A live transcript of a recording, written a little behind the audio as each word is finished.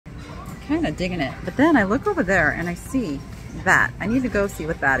Kind of digging it. But then I look over there and I see that. I need to go see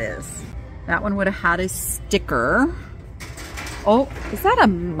what that is. That one would have had a sticker. Oh, is that a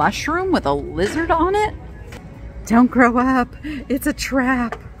mushroom with a lizard on it? Don't grow up. It's a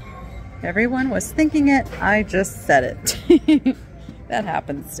trap. Everyone was thinking it. I just said it. That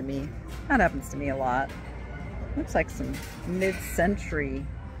happens to me. That happens to me a lot. Looks like some mid-century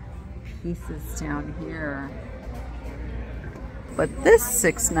pieces down here. But this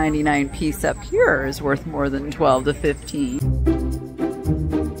 $6.99 piece up here is worth more than $12 to $15.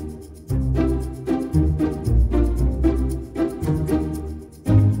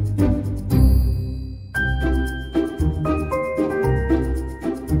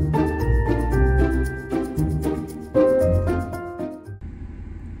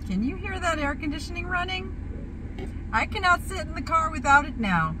 Can you hear that air conditioning running? I cannot sit in the car without it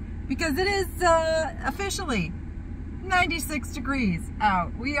now because it is officially 96 degrees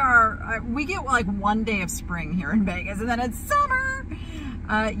out. We get like one day of spring here in Vegas and then it's summer.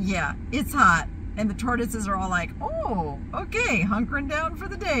 Yeah, it's hot. And the tortoises are all like, oh, okay, hunkering down for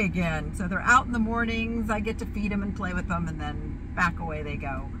the day again. So they're out in the mornings. I get to feed them and play with them and then back away they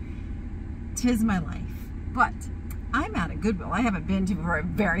go. 'Tis my life. But I'm at a Goodwill I haven't been to for a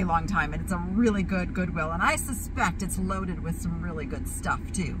very long time, and it's a really good Goodwill, and I suspect it's loaded with some really good stuff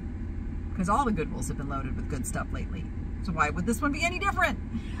too, because all the Goodwills have been loaded with good stuff lately. So why would this one be any different?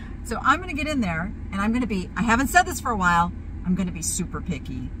 So I'm gonna get in there and I'm gonna be, I haven't said this for a while, I'm gonna be super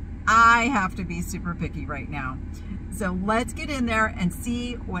picky. I have to be super picky right now. So let's get in there and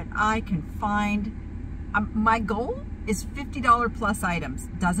see what I can find. My goal is $50 plus items.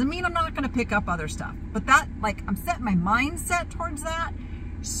 Doesn't mean I'm not gonna pick up other stuff, but that, like, I'm setting my mindset towards that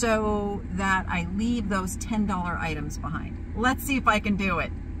so that I leave those $10 items behind. Let's see if I can do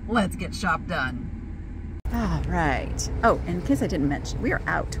it. Let's get shop done. All right. Oh, in case I didn't mention, we are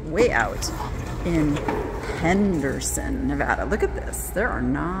out, way out in Henderson, Nevada. Look at this. There are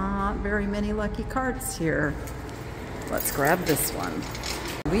not very many lucky carts here. Let's grab this one.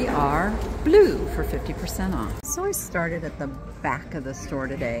 We are blue for 50% off. So I started at the back of the store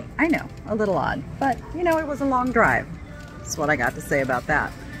today. I know, a little odd, but you know, it was a long drive. That's what I got to say about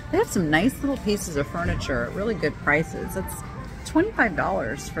that. They have some nice little pieces of furniture at really good prices. It's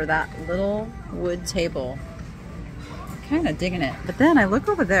 $25 for that little wood table. Kind of digging it. But then I look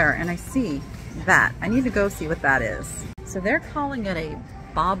over there and I see that. I need to go see what that is. So they're calling it a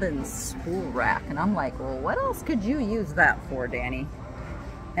bobbin spool rack. And I'm like, well, what else could you use that for, Danny?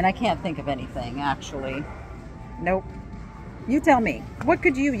 And I can't think of anything, actually. Nope. You tell me. What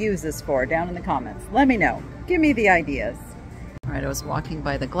could you use this for down in the comments? Let me know. Give me the ideas. All right, I was walking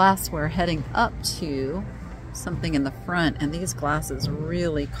by the glassware heading up to something in the front, and these glasses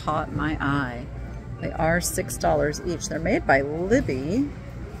really caught my eye. They are $6 each. They're made by Libby,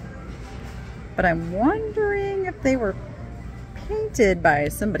 but I'm wondering if they were painted by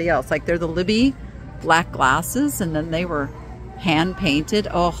somebody else. Like, they're the Libby black glasses, and then they were hand painted.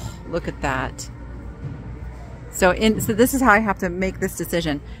 Oh, look at that. So this is how I have to make this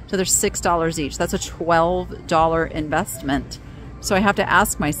decision. So they're $6 each. That's a $12 investment. So I have to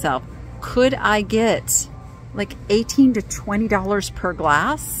ask myself, could I get like $18 to $20 per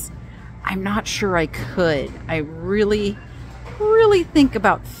glass? I'm not sure I could. I really think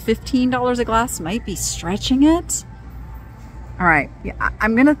about $15 a glass might be stretching it. All right, yeah,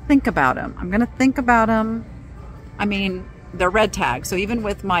 I'm gonna think about them. I mean, they're red tag, so even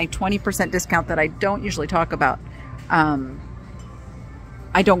with my 20% discount that I don't usually talk about,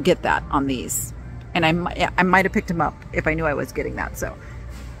 I don't get that on these. And I might have picked them up if I knew I was getting that. So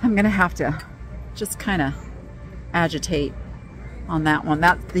I'm gonna have to just kind of agitate on that one.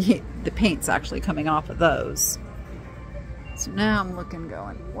 That's the paint's actually coming off of those. So now I'm looking,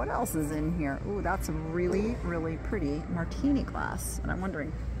 going, what else is in here? Ooh, that's a really pretty martini glass. And I'm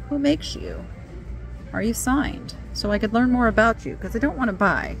wondering, who makes you? Are you signed? So I could learn more about you, because I don't want to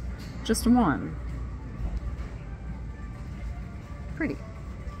buy just one. Pretty.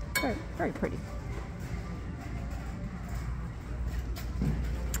 Very pretty.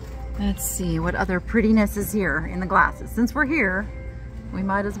 Let's see what other prettiness is here in the glasses. Since we're here, we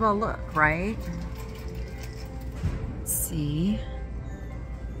might as well look, right? Let's see.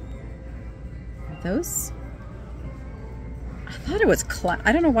 Are those? I thought it was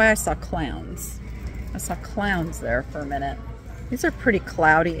I don't know why I saw clowns. I saw clowns there for a minute. These are pretty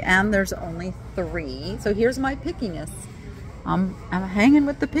cloudy, and there's only 3. So here's my pickiness. I'm hanging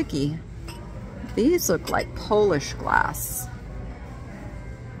with the picky. These look like Polish glass.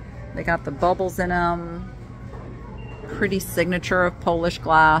 They got the bubbles in them. Pretty signature of Polish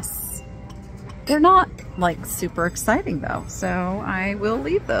glass. They're not like super exciting though, so I will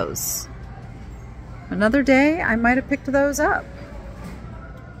leave those. Another day, I might have picked those up.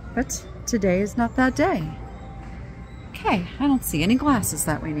 But today is not that day. Okay, I don't see any glasses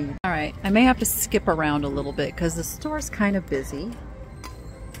that we need. All right, I may have to skip around a little bit because the store's kind of busy.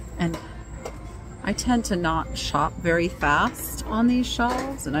 And I tend to not shop very fast on these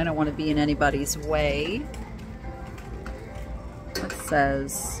shelves, and I don't want to be in anybody's way. It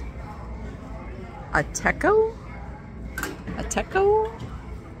says Ateco? Ateco?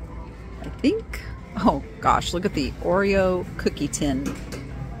 I think. Oh gosh, look at the Oreo cookie tin.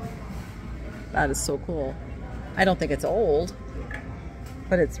 That is so cool. I don't think it's old,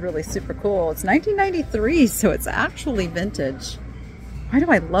 but it's really super cool. It's 1993, so it's actually vintage. Why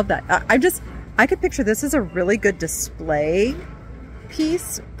do I love that? I could picture this as a really good display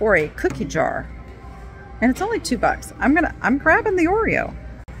piece for a cookie jar. And it's only $2. I'm grabbing the Oreo.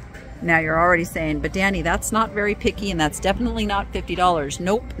 Now you're already saying, but Danny, that's not very picky and that's definitely not $50.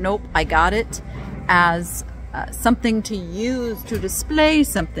 Nope, nope, I got it as something to use to display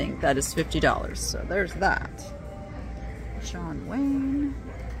something that is $50. So there's that. John Wayne.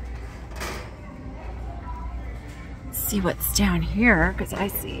 Let's see what's down here, because I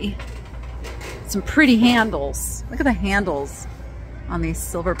see some pretty handles. Look at the handles on these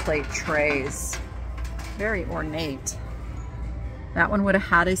silver plate trays. Very ornate. That one would have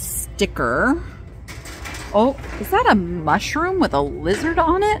had a sticker. Oh, is that a mushroom with a lizard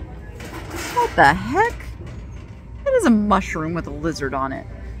on it? What the heck? That is a mushroom with a lizard on it.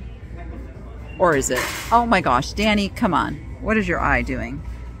 Or is it? Oh my gosh, Danny, come on. What is your eye doing?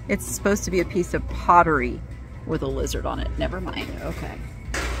 It's supposed to be a piece of pottery with a lizard on it. Never mind. Okay.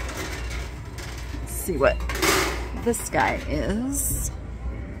 Let's see what this guy is.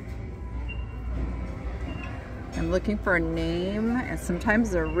 I'm looking for a name, and sometimes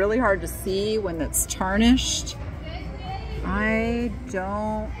they're really hard to see when it's tarnished. I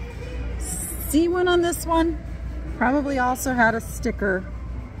don't see one on this one. Probably also had a sticker.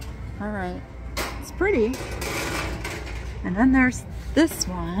 All right. It's pretty. And then there's this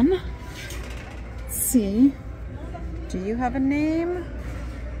one. Let's see. Do you have a name?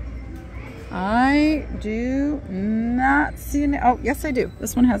 I do not see a name. Oh, yes, I do.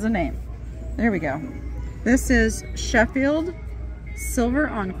 This one has a name. There we go. This is Sheffield Silver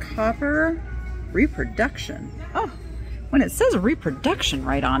on Copper Reproduction. Oh, when it says reproduction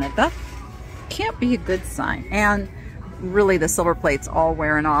right on it, that can't be a good sign. And really the silver plate's all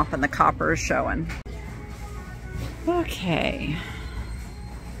wearing off and the copper is showing. Okay.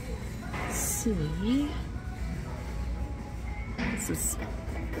 Let's see. This is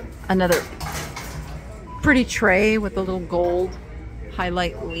another pretty tray with the little gold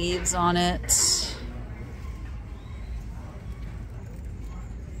highlight leaves on it.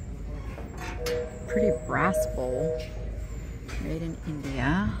 Pretty brass bowl, made in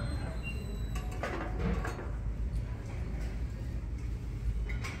India.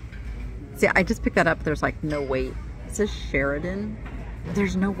 See, I just picked that up. There's like no weight. It says Sheridan.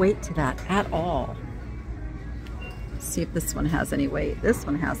 There's no weight to that at all. Let's see if this one has any weight. This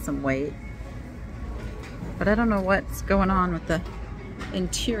one has some weight, but I don't know what's going on with the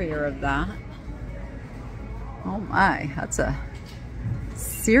interior of that. Oh my, that's a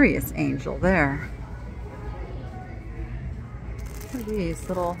serious angel there. What are these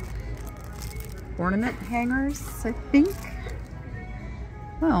little ornament hangers, I think?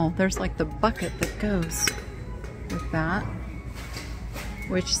 Well, there's like the bucket that goes with that,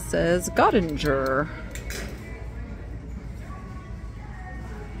 which says Godinger.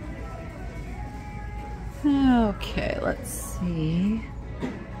 Okay, let's see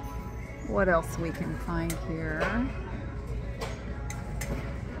what else we can find here.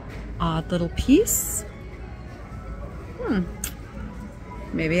 Odd little piece.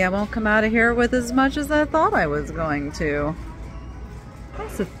 Maybe I won't come out of here with as much as I thought I was going to.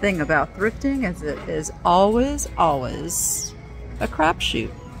 That's the thing about thrifting, is it is always, always a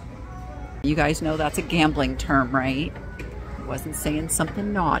crapshoot. You guys know that's a gambling term, right? I wasn't saying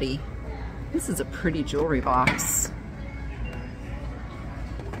something naughty. This is a pretty jewelry box.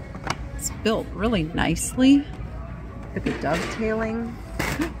 It's built really nicely. Look at the dovetailing.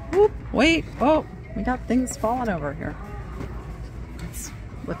 Whoop, wait, oh, we got things falling over here. Let's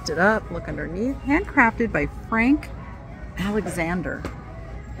lift it up, look underneath. Handcrafted by Frank Alexander.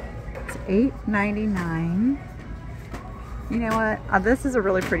 It's $8.99. You know what? This is a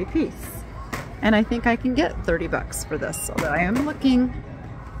really pretty piece. And I think I can get 30 bucks for this, although I am looking.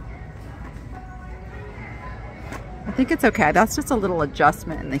 I think it's okay. That's just a little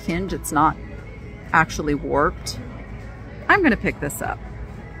adjustment in the hinge. It's not actually warped. I'm gonna pick this up.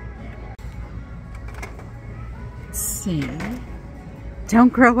 Let's see.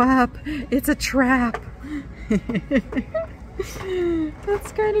 Don't grow up. It's a trap.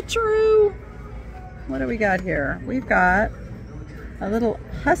 That's kind of true. What do we got here? We've got a little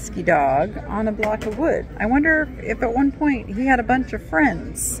husky dog on a block of wood. I wonder if at one point he had a bunch of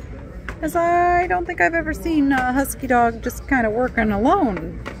friends, because I don't think I've ever seen a husky dog just kind of working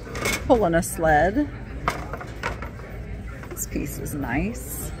alone, pulling a sled. This piece is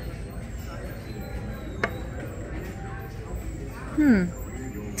nice.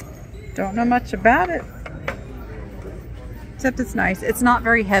 Don't know much about it, except it's nice. It's not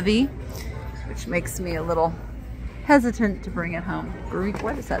very heavy, which makes me a little hesitant to bring it home.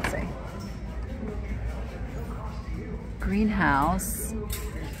 What does that say? Greenhouse,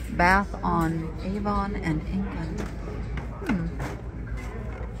 Bath on Avon and England.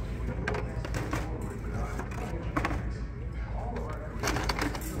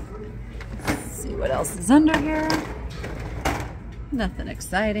 Let's see what else is under here. Nothing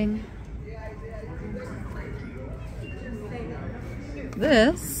exciting.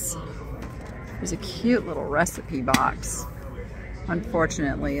 This is a cute little recipe box.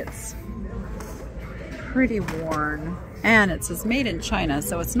 Unfortunately, it's pretty worn, and it says made in China,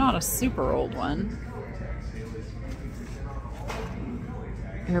 so it's not a super old one.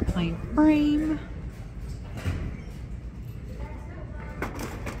 Airplane frame.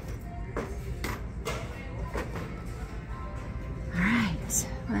 Alright,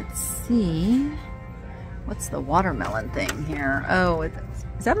 let's see. What's the watermelon thing here? Oh, is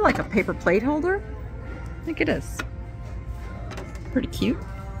that like a paper plate holder? I think it is. Pretty cute.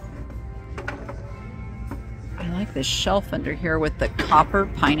 I like this shelf under here with the copper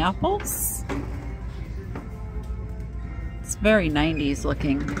pineapples. It's very 90s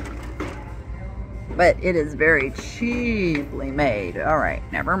looking, but it is very cheaply made. All right,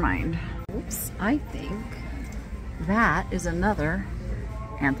 never mind. Oops, I think that is another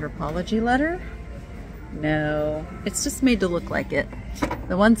anthropology letter. No, it's just made to look like it.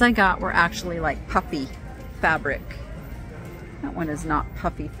 The ones I got were actually like puffy fabric. That one is not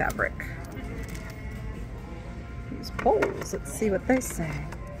puffy fabric. These bowls, let's see what they say.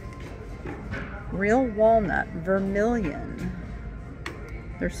 Real walnut, vermilion.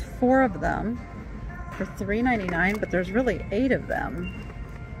 There's 4 of them for $3.99, but there's really 8 of them.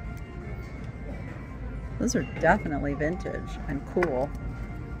 Those are definitely vintage and cool.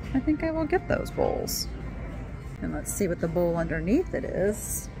 I think I will get those bowls. And let's see what the bowl underneath it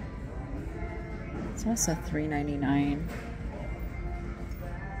is. It's also $3.99.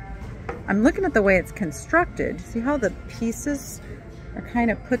 I'm looking at the way it's constructed. See how the pieces are kind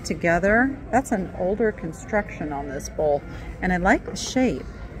of put together? That's an older construction on this bowl. And I like the shape.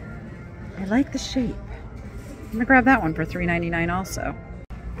 I like the shape. I'm gonna grab that one for $3.99 also.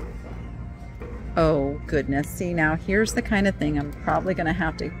 Oh goodness, see now here's the kind of thing I'm probably gonna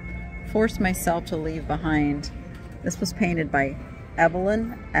have to force myself to leave behind. This was painted by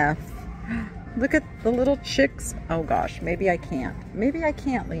Evelyn F. Look at the little chicks. Oh gosh, maybe I can't. Maybe I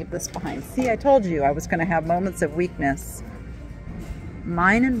can't leave this behind. See, I told you I was gonna have moments of weakness.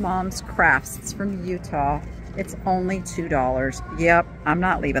 Mine and Mom's Crafts, it's from Utah. It's only $2. Yep, I'm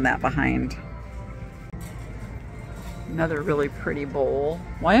not leaving that behind. Another really pretty bowl.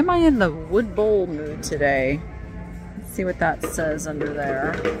 Why am I in the wood bowl mood today? Let's see what that says under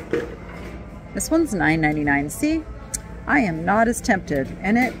there. This one's $9.99. See, I am not as tempted,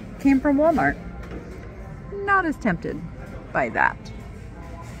 and it came from Walmart. Not as tempted by that.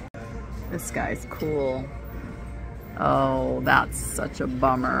 This guy's cool. Oh, that's such a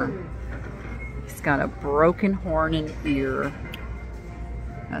bummer. He's got a broken horn and ear.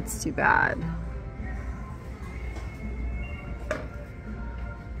 That's too bad.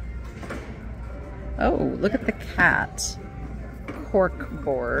 Oh, look at the cat. Cork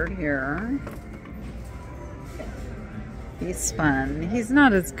board here. He's fun. He's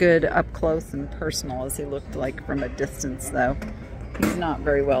not as good up close and personal as he looked like from a distance though. He's not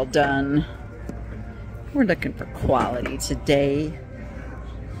very well done. We're looking for quality today.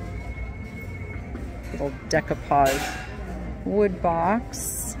 Little decoupage wood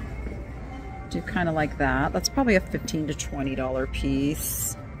box. Do kind of like that. That's probably a $15 to $20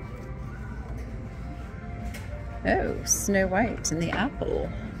 piece. Oh, Snow White and the apple.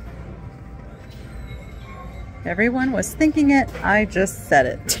 Everyone was thinking it, I just said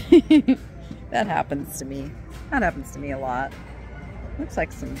it. That happens to me. That happens to me a lot. Looks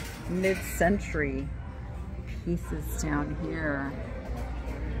like some mid-century pieces down here.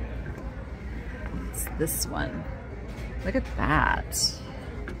 What's this one? Look at that.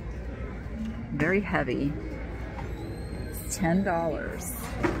 Very heavy. It's $10.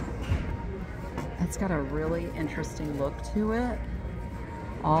 That's got a really interesting look to it.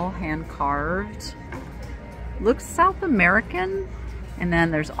 All hand carved. Looks South American. And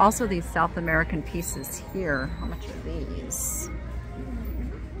then there's also these South American pieces here. How much are these?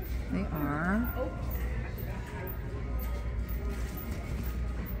 They are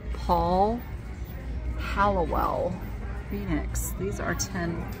Paul Hallowell Phoenix. These are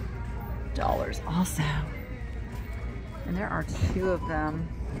 $10 also. And there are 2 of them.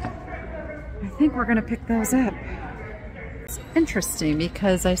 I think we're gonna pick those up. It's interesting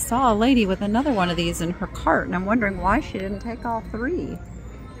because I saw a lady with another one of these in her cart and I'm wondering why she didn't take all 3.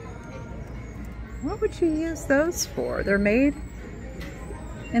 What would you use those for? They're made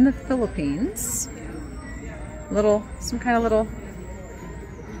in the Philippines. Some kind of little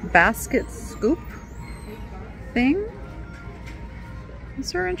basket scoop thing.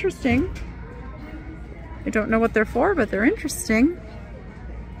 These are interesting. I don't know what they're for, but they're interesting.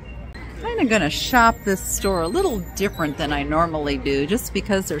 Kind of gonna shop this store a little different than I normally do, just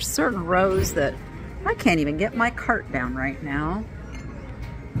because there's certain rows that I can't even get my cart down right now,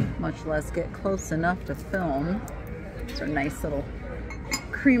 much less get close enough to film. These are nice little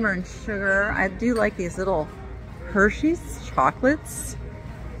creamer and sugar. I do like these little Hershey's chocolates.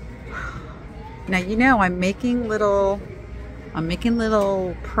 Now you know I'm making little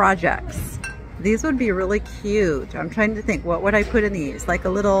projects. These would be really cute. I'm trying to think, what would I put in these? Like a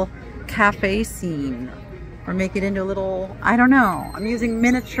little cafe scene, or make it into a little, I don't know. I'm using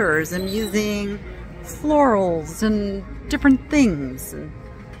miniatures, I'm using florals and different things. And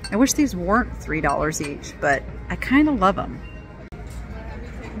I wish these weren't $3 each, but I kind of love them.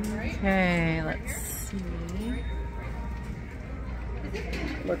 Okay, let's see.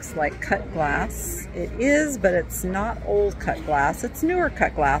 Looks like cut glass. It is, but it's not old cut glass. It's newer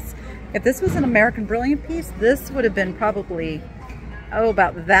cut glass. If this was an American Brilliant piece, this would have been probably,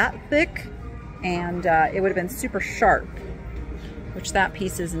 about that thick, and it would have been super sharp, which that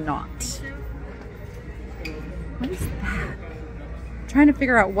piece is not. What is that? I'm trying to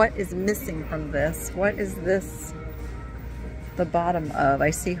figure out what is missing from this. What is this the bottom of? I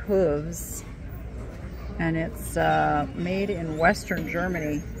see hooves, and it's made in Western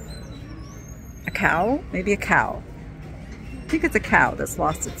Germany. A cow? Maybe a cow. I think it's a cow that's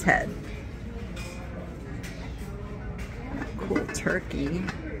lost its head. Cool turkey.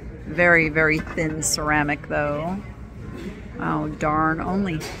 Very, very thin ceramic though. Oh darn,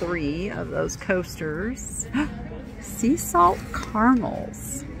 only 3 of those coasters. Sea salt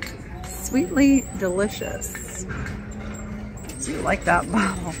caramels. Sweetly delicious. Do you like that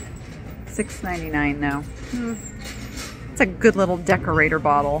bottle? $6.99 now. It's a good little decorator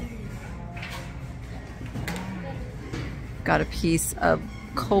bottle. Got a piece of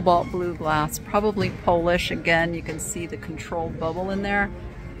cobalt blue glass, probably Polish. Again, you can see the controlled bubble in there.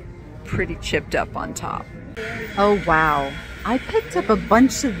 Pretty chipped up on top. Oh wow, I picked up a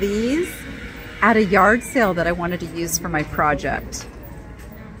bunch of these at a yard sale that I wanted to use for my project.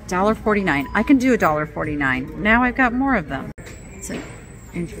 $1.49. I can do $1.49. Now I've got more of them. It's an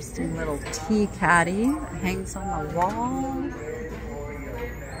interesting little tea caddy that hangs on the wall.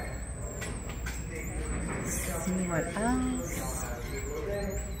 Let's see what else.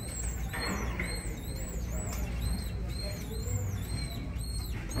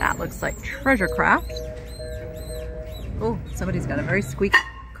 That looks like treasure craft. Oh, somebody's got a very squeaky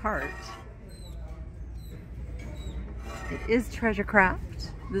cart. It is treasure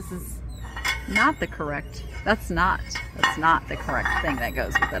craft. This is not the correct, that's not the correct thing that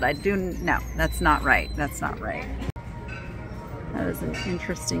goes with it. No, that's not right. That's not right. That is an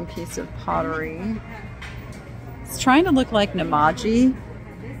interesting piece of pottery. It's trying to look like Namaji,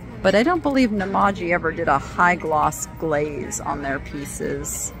 but I don't believe Namaji ever did a high gloss glaze on their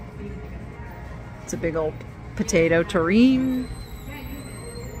pieces. It's a big old potato terrine.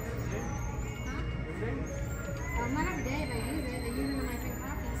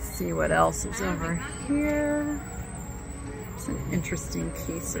 Let's see what else is over here. It's an interesting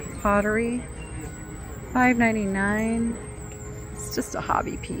piece of pottery. $5.99. It's just a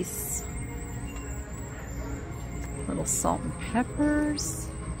hobby piece. Little salt and peppers.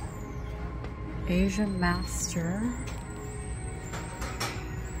 Asian Master.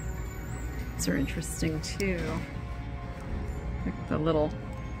 These are interesting too. Like the little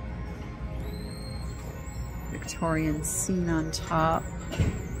Victorian scene on top.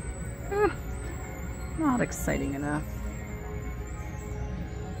 Not exciting enough.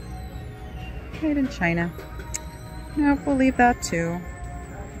 Made in China. Nope, we'll leave that too.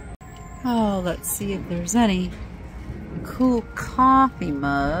 Oh, let's see if there's any cool coffee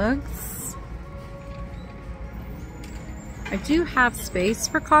mugs. I do have space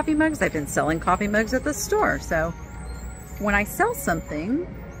for coffee mugs. I've been selling coffee mugs at the store, so when I sell something,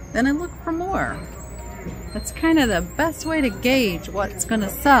 then I look for more. That's kind of the best way to gauge what's going to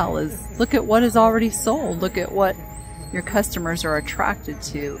sell, is look at what is already sold. Look at what your customers are attracted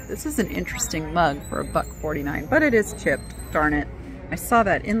to. This is an interesting mug for $1.49, but it is chipped. Darn it. I saw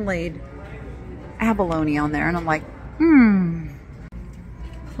that inlaid abalone on there and I'm like,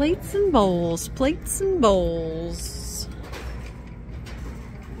 Plates and bowls, plates and bowls.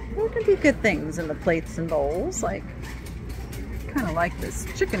 There could be good things in the plates and bowls. Like, kind of like this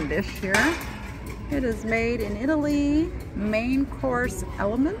chicken dish here. It is made in Italy, main course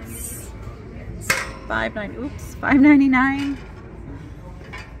elements. $5.99.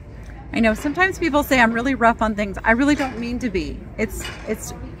 I know sometimes people say I'm really rough on things. I really don't mean to be. It's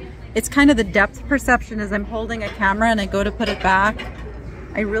kind of the depth perception as I'm holding a camera and I go to put it back.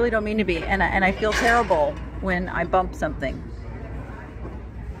 I really don't mean to be, and I feel terrible when I bump something.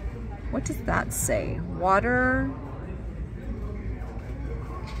 What does that say? Water?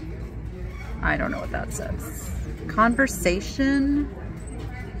 I don't know what that says. Conversation?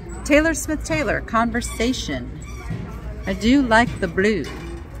 Taylor Smith Taylor, conversation. I do like the blue.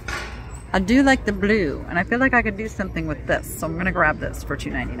 I do like the blue, and I feel like I could do something with this, so I'm gonna grab this for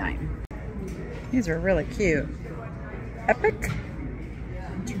 $2.99. These are really cute. Epic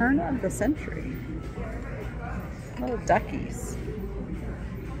turn of the century. Little duckies.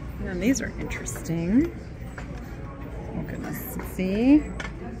 And then these are interesting. Oh goodness, see?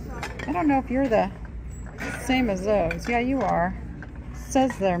 I don't know if you're the same as those. Yeah, you are. It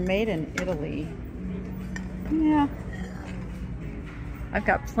says they're made in Italy. Yeah. I've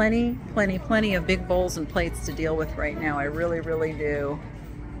got plenty of big bowls and plates to deal with right now. I really do.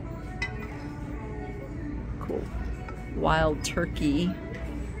 Cool. Wild turkey.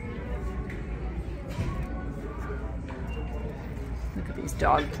 Look at these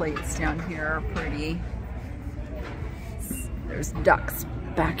dog plates down here, pretty. There's ducks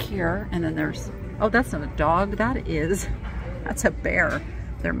back here, and then there's, oh, that's not a dog, that's a bear.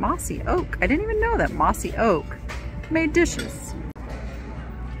 They're mossy oak. I didn't even know that mossy oak made dishes.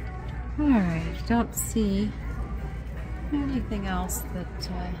 All right, don't see anything else that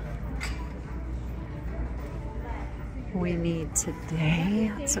we need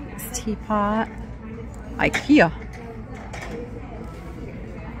today. Let's look at this teapot. IKEA.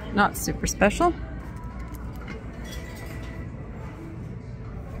 Not super special.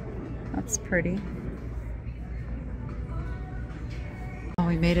 That's pretty. Oh,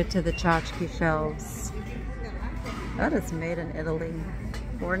 we made it to the tchotchke shelves. That is made in Italy.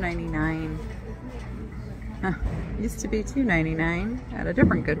 $4.99. Huh. Used to be $2.99 at a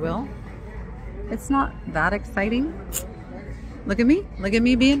different Goodwill. It's not that exciting. Look at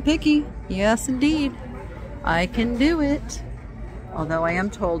me being picky. Yes, indeed. I can do it. Although I am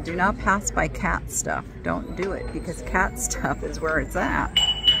told, do not pass by cat stuff. Don't do it, because cat stuff is where it's at.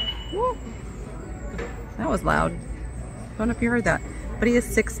 Woo. That was loud. Don't know if you heard that. But he is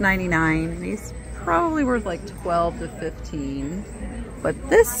 $6.99, and he's probably worth like $12 to $15. But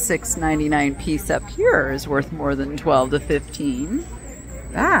this $6.99 piece up here is worth more than $12 to $15.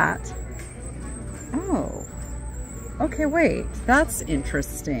 That. Oh. Okay, wait. That's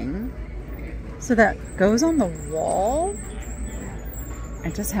interesting. So that goes on the wall. I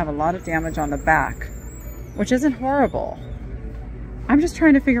just have a lot of damage on the back, which isn't horrible. I'm just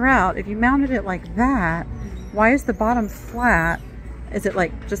trying to figure out, if you mounted it like that, why is the bottom flat? Is it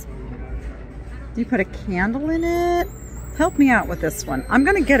like just, do you put a candle in it? Help me out with this one. I'm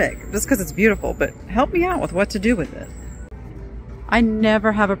gonna get it just because it's beautiful, but help me out with what to do with it. I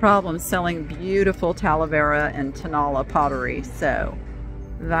never have a problem selling beautiful Talavera and Tonala pottery, so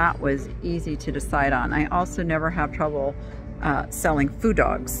that was easy to decide on. I also never have trouble selling food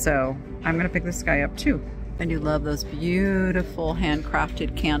dogs, so I'm gonna pick this guy up too. I do love those beautiful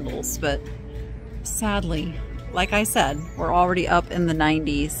handcrafted candles, but sadly, like I said, we're already up in the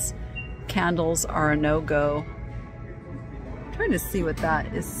 90s. Candles are a no-go. I'm trying to see what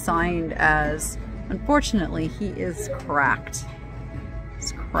that is signed as. Unfortunately, he is cracked.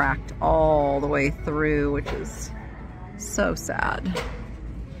 It's cracked all the way through, which is so sad.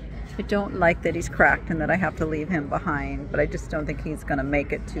 I don't like that he's cracked and that I have to leave him behind, but I just don't think he's gonna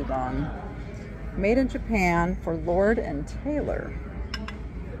make it too long. Made in Japan for Lord and Taylor.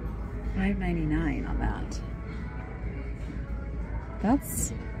 $5.99 on that.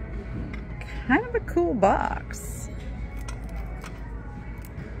 That's kind of a cool box.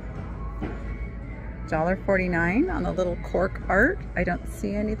 $1.49 on the little cork art. I don't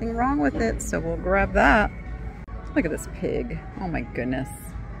see anything wrong with it, so we'll grab that. Look at this pig. Oh my goodness.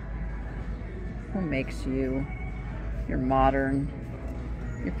 What makes you? You're modern.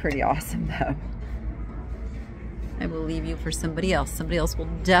 You're pretty awesome though. I will leave you for somebody else. Somebody else will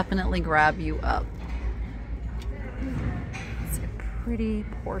definitely grab you up. It's a pretty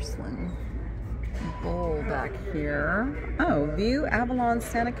porcelain bowl back here. Oh, View Avalon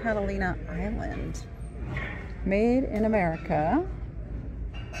Santa Catalina Island. Made in America.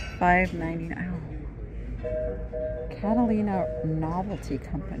 $5.99. Oh. Catalina Novelty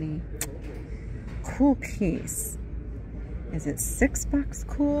Company. Cool piece. Is it $6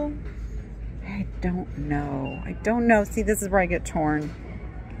 cool? I don't know. I don't know. See, this is where I get torn.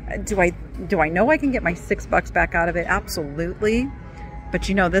 Do I know I can get my $6 back out of it? Absolutely. But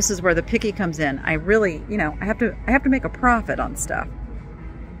you know, this is where the picky comes in. I really, you know, I have to make a profit on stuff.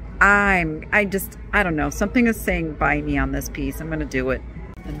 I don't know. Something is saying buy me on this piece. I'm gonna do it.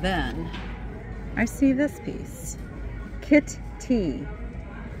 And then I see this piece. Kit T.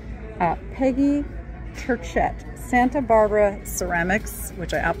 Peggy Turchette. Santa Barbara Ceramics,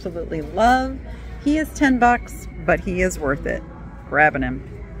 which I absolutely love. He is $10, but he is worth it. Grabbing him.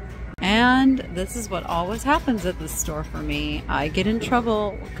 And this is what always happens at this store for me. I get in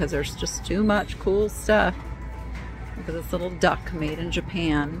trouble because there's just too much cool stuff. Look at this little duck made in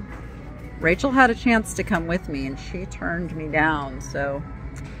Japan. Rachel had a chance to come with me and she turned me down, so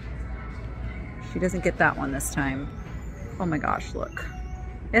she doesn't get that one this time. Oh my gosh, look.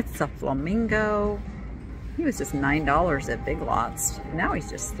 It's a flamingo. He was just $9 at Big Lots. Now he's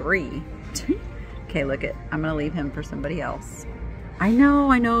just $3. Okay, look it. I'm gonna leave him for somebody else. I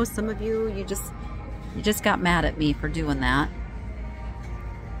know some of you, you just got mad at me for doing that.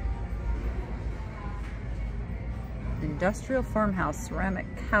 Industrial Farmhouse Ceramic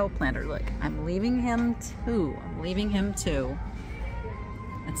Cow Planter. Look, I'm leaving him too.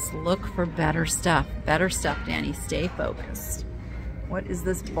 Let's look for better stuff. Better stuff, Danny. Stay focused. What is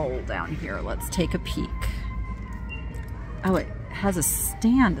this bowl down here? Let's take a peek. Oh, it has a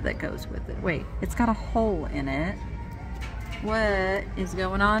stand that goes with it. Wait, it's got a hole in it. What is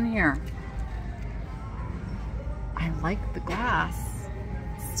going on here? I like the glass.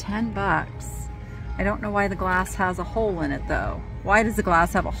 It's $10. I don't know why the glass has a hole in it though. Why does the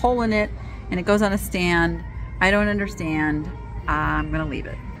glass have a hole in it and it goes on a stand? I don't understand. I'm gonna leave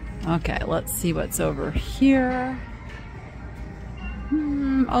it. Okay, let's see what's over here.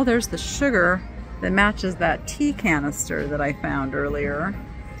 Oh, there's the sugar that matches that tea canister that I found earlier.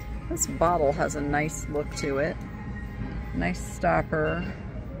 This bottle has a nice look to it. Nice stopper.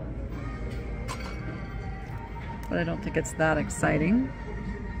 But I don't think it's that exciting.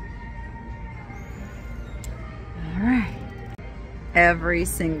 All right. Every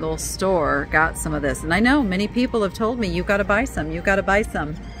single store got some of this. And I know many people have told me, you've got to buy some, you've got to buy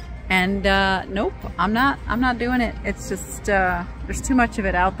some. And nope, I'm not doing it. It's just, there's too much of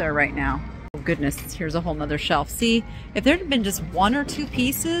it out there right now. Oh goodness, here's a whole nother shelf. See, if there had been just one or two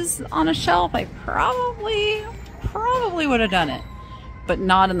pieces on a shelf, I probably would have done it. But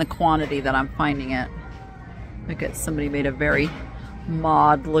not in the quantity that I'm finding it. Look at, somebody made a very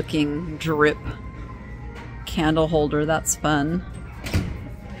mod looking drip candle holder. That's fun.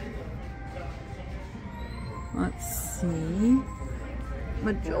 Let's see.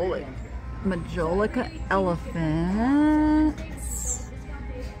 Majolica elephants.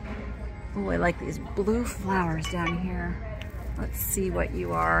 Oh, I like these blue flowers down here. Let's see what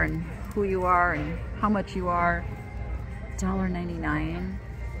you are and who you are and how much you are. $1.99.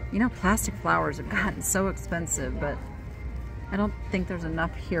 You know, plastic flowers have gotten so expensive, but I don't think there's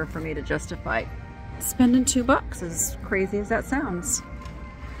enough here for me to justify spending $2, as crazy as that sounds.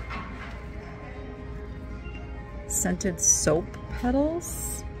 Scented soap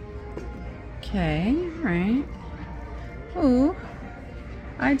petals. Okay, right. Ooh,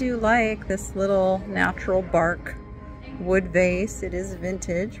 I do like this little natural bark wood vase. It is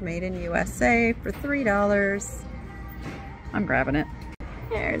vintage, made in USA for $3. I'm grabbing it.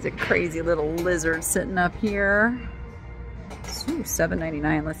 There's a crazy little lizard sitting up here. Ooh,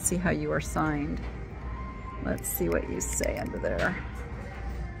 $7.99. Let's see how you are signed. Let's see what you say under there.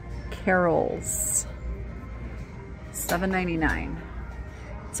 Carols. $7.99.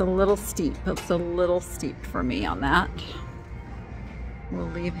 It's a little steep. It's a little steep for me on that. We'll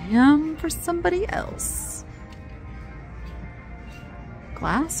leave him for somebody else.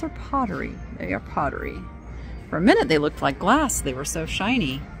 Glass or pottery? They are pottery. For a minute they looked like glass. They were so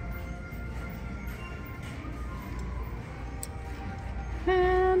shiny.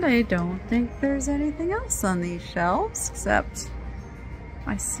 And I don't think there's anything else on these shelves except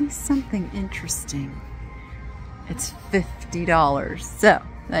I see something interesting. It's $50. So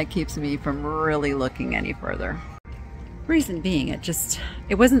that keeps me from really looking any further. Reason being,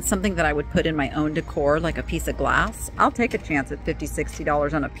 it wasn't something that I would put in my own decor, like a piece of glass. I'll take a chance at $50,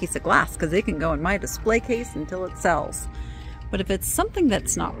 $60 on a piece of glass because it can go in my display case until it sells. But if it's something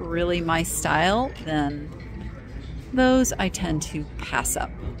that's not really my style, then those I tend to pass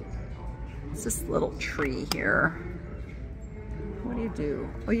up. It's this little tree here. What do you do?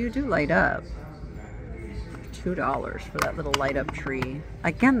 Oh, you do light up. $2 for that little light up tree.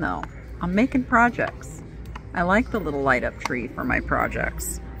 Again though, I'm making projects. I like the little light up tree for my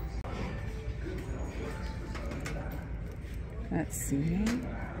projects. Let's see.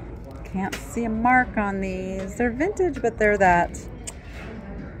 Can't see a mark on these. They're vintage, but they're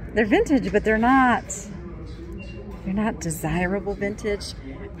vintage, but they're not desirable vintage.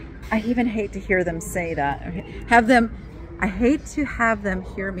 I even hate to hear them say that. I hate to have them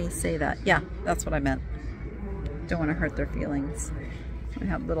hear me say that. Yeah, that's what I meant. Don't want to hurt their feelings. We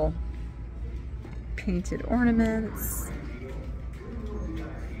have little painted ornaments.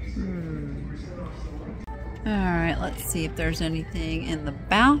 All right, let's see if there's anything in the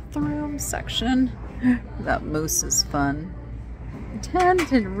bathroom section. That mousse is fun. I tend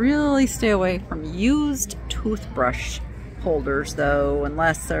to really stay away from used toothbrush holders though,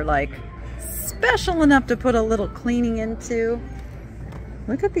 unless they're like special enough to put a little cleaning into.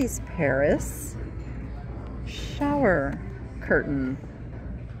 Look at these Paris shower curtain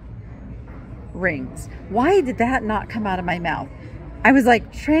rings. Why did that not come out of my mouth? I was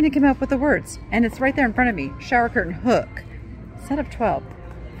like trying to come up with the words, and it's right there in front of me. Shower curtain hook, set of 12,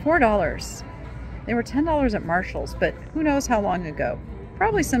 $4. They were $10 at Marshall's, but who knows how long ago?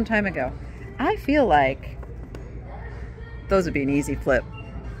 Probably some time ago. I feel like those would be an easy flip.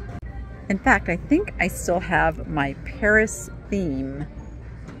 In fact, I think I still have my Paris theme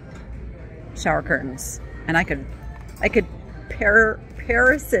shower curtains, and I could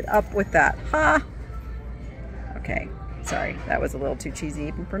Paris it up with that. Ha! Okay, sorry, that was a little too cheesy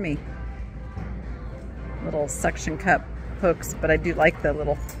even for me. Little suction cup hooks, but I do like the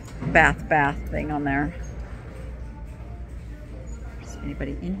little bath thing on there. Is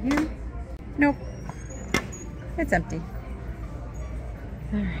anybody in here? Nope. It's empty.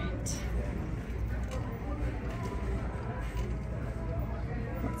 All right.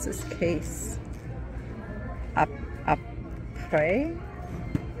 What's this case? Après?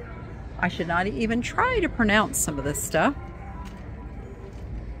 I should not even try to pronounce some of this stuff.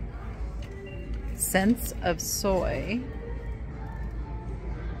 Sense of Soy.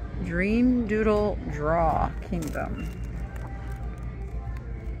 Dream Doodle Draw Kingdom.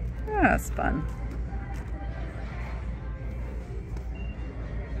 Oh, that's fun.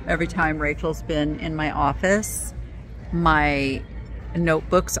 Every time Rachel's been in my office, my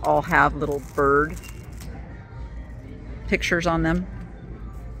notebooks all have little bird pictures on them.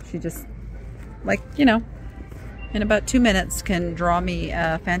 She just, like, you know, in about 2 minutes can draw me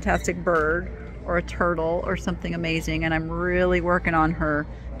a fantastic bird or a turtle or something amazing, and I'm really working on her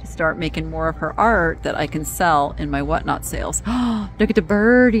to start making more of her art that I can sell in my whatnot sales. Oh, look at the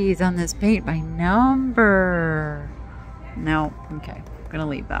birdies on this paint by number. No, okay, I'm gonna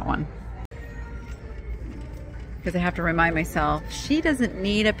leave that one. Because I have to remind myself, she doesn't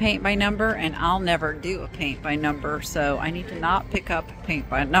need a paint by number, and I'll never do a paint by number, so I need to not pick up paint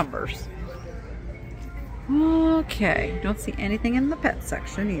by numbers. Okay, don't see anything in the pet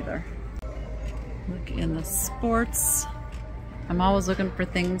section either. Look in the sports. I'm always looking for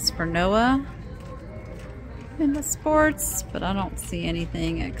things for Noah in the sports, but I don't see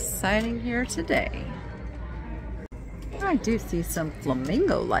anything exciting here today. I do see some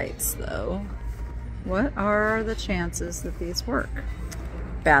flamingo lights though. What are the chances that these work?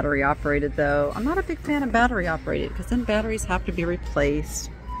 Battery operated though. I'm not a big fan of battery operated because then batteries have to be replaced.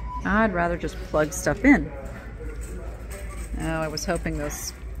 I'd rather just plug stuff in. Oh, I was hoping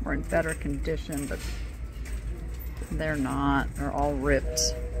those were in better condition, but they're not. They're all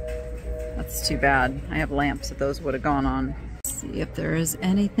ripped. That's too bad. I have lamps that those would have gone on. Let's see if there is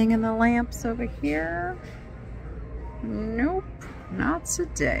anything in the lamps over here. Nope, not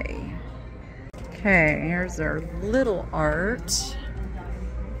today. Okay, here's our little art.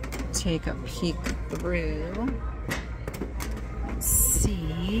 Take a peek through. Let's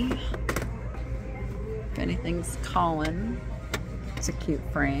see if anything's calling. It's a cute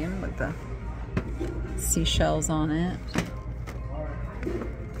frame with the seashells on it.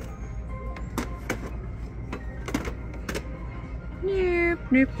 Nope,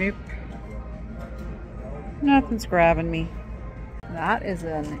 nope, nope. Nothing's grabbing me. That is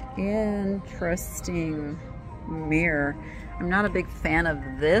an interesting mirror. I'm not a big fan of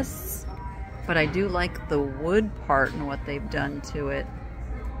this, but I do like the wood part and what they've done to it.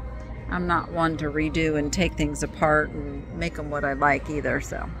 I'm not one to redo and take things apart and make them what I like either.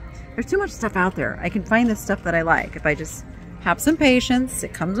 So there's too much stuff out there. I can find the stuff that I like if I just have some patience.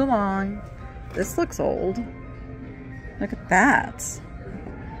 It comes along. This looks old. Look at that.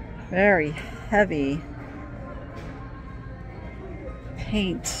 Very heavy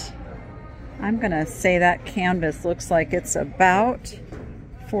paint. I'm gonna say that canvas looks like it's about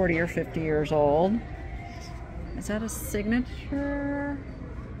 40 or 50 years old. Is that a signature?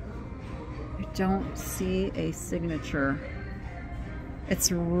 I don't see a signature.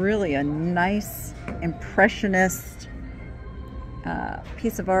 It's really a nice impressionist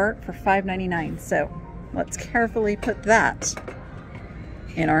piece of art for $5.99. So let's carefully put that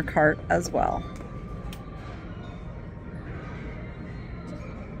in our cart as well.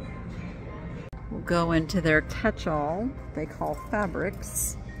 We'll go into their catch-all they call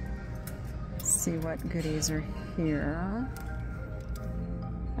fabrics. See what goodies are here.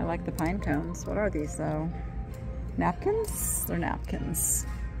 I like the pine cones. What are these though? Napkins? They're napkins.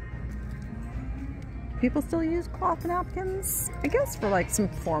 People still use cloth napkins? I guess for like some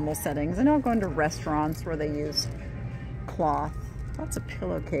formal settings. I know I've gone to restaurants where they use cloth. That's a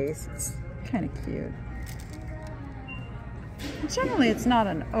pillowcase. It's kind of cute. Generally, it's not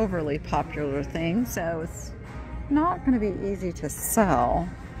an overly popular thing, so it's not going to be easy to sell.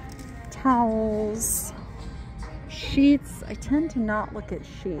 Towels, sheets. I tend to not look at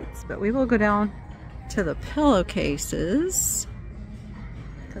sheets, but we will go down to the pillowcases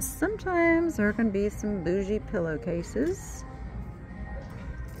because sometimes there can be some bougie pillowcases.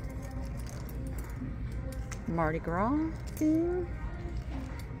 Mardi Gras theme.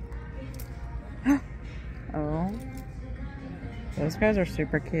 Oh, those guys are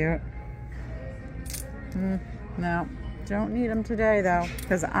super cute. No, don't need them today though,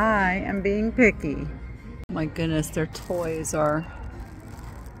 because I am being picky. My goodness, their toys are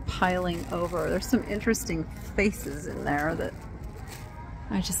piling over. There's some interesting faces in there that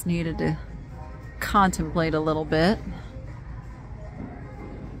I just needed to contemplate a little bit.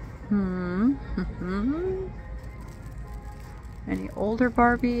 Any older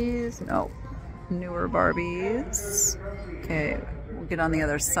Barbies? No. Newer Barbies. Okay, we'll get on the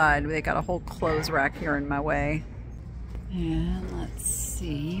other side. They got a whole clothes rack here in my way. And let's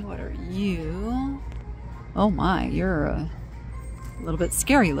see, what are you? Oh my, you're a little bit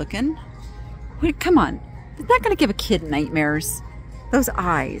scary looking. Wait, come on. Is that gonna give a kid nightmares? Those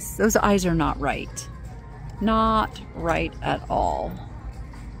eyes are not right. Not right at all.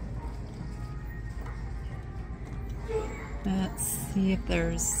 Let's see if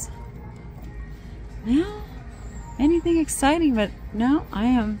there's anything exciting, but no, I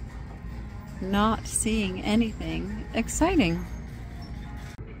am not seeing anything exciting.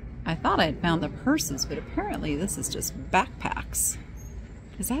 I thought I had found the purses, but apparently this is just backpacks.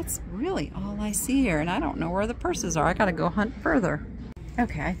 Because that's really all I see here, and I don't know where the purses are. I gotta go hunt further.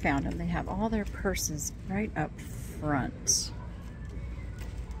 Okay, I found them. They have all their purses right up front.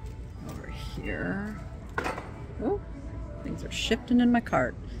 Over here. Oh, things are shifting in my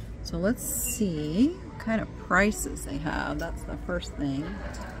cart. So let's see what kind of prices they have. That's the first thing.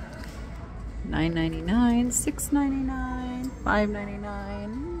 $9.99, $6.99,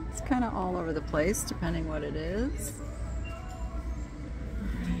 $5.99. It's kind of all over the place depending what it is.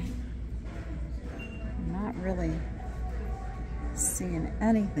 I'm not really seeing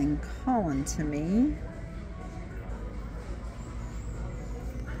anything calling to me.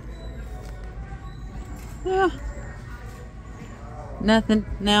 Yeah. Nothing.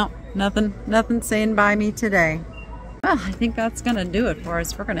 No, nothing saying buy me today. Well, I think that's gonna do it for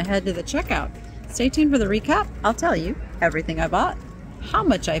us. We're gonna head to the checkout. Stay tuned for the recap. I'll tell you everything I bought, how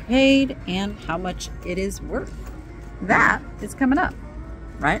much I paid, and how much it is worth. That is coming up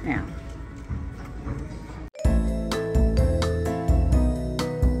right now.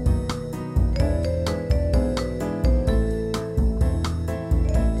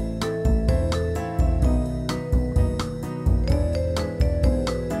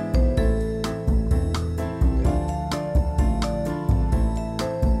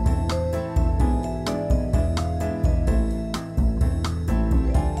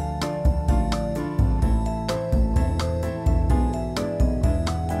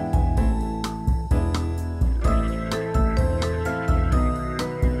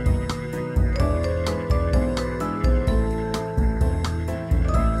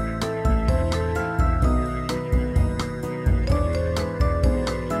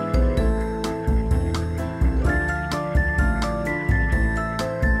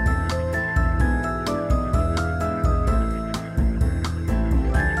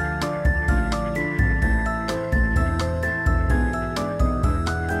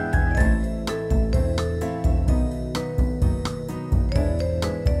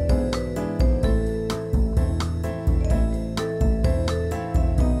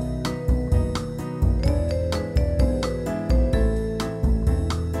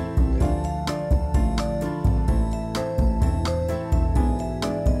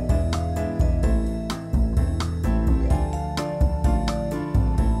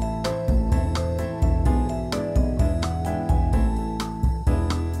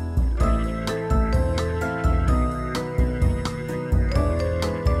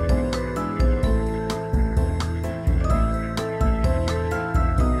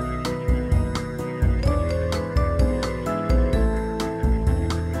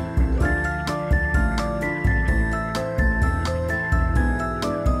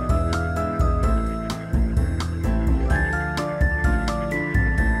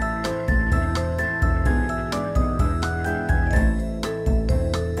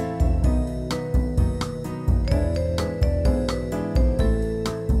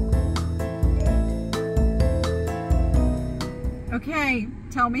 Q&A.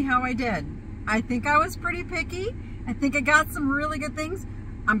 Tell me how I did. I think I was pretty picky. I think I got some really good things.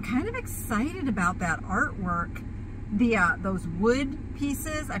 I'm kind of excited about that artwork. Those wood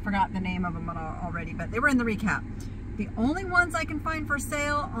pieces, I forgot the name of them already, but they were in the recap. The only ones I can find for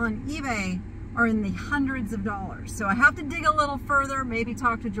sale on eBay are in the hundreds of dollars. So I have to dig a little further, maybe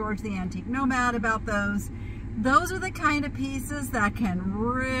talk to George the Antique Nomad about those. Those are the kind of pieces that can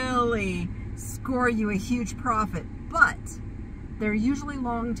really score you a huge profit, but they're usually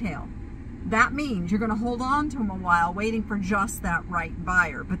long tail. That means you're going to hold on to them a while waiting for just that right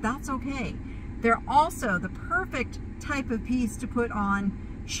buyer, but that's okay. They're also the perfect type of piece to put on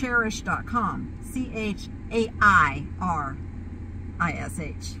Chairish.com. C-H-A-I-R-I-S-H.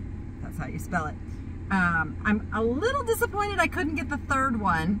 That's how you spell it. I'm a little disappointed I couldn't get the third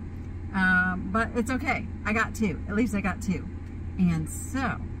one, but it's okay. I got two. At least I got two. And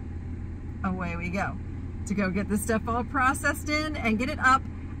so, away we go. To go get this stuff all processed in and get it up,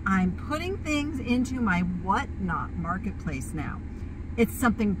 I'm putting things into my Whatnot marketplace now. It's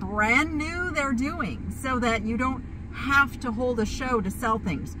something brand new they're doing so that you don't have to hold a show to sell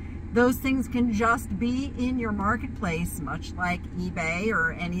things. Those things can just be in your marketplace, much like eBay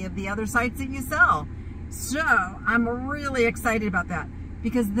or any of the other sites that you sell. So I'm really excited about that,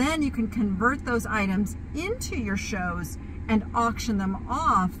 because then you can convert those items into your shows and auction them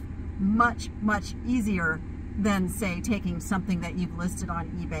off much, much easier than, say, taking something that you've listed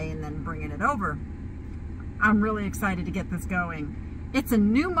on eBay and then bringing it over. I'm really excited to get this going. It's a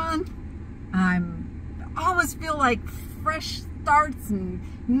new month. I always feel like fresh starts and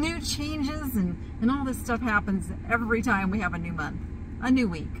new changes and all this stuff happens every time we have a new month, a new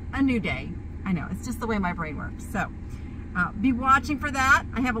week, a new day. I know, it's just the way my brain works. So be watching for that.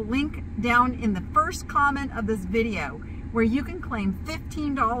 I have a link down in the first comment of this video where you can claim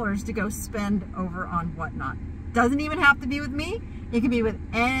 $15 to go spend over on Whatnot. Doesn't even have to be with me. It can be with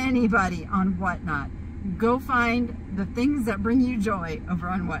anybody on Whatnot. Go find the things that bring you joy over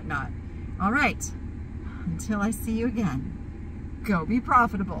on Whatnot. All right, until I see you again, go be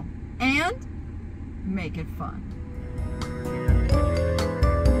profitable and make it fun.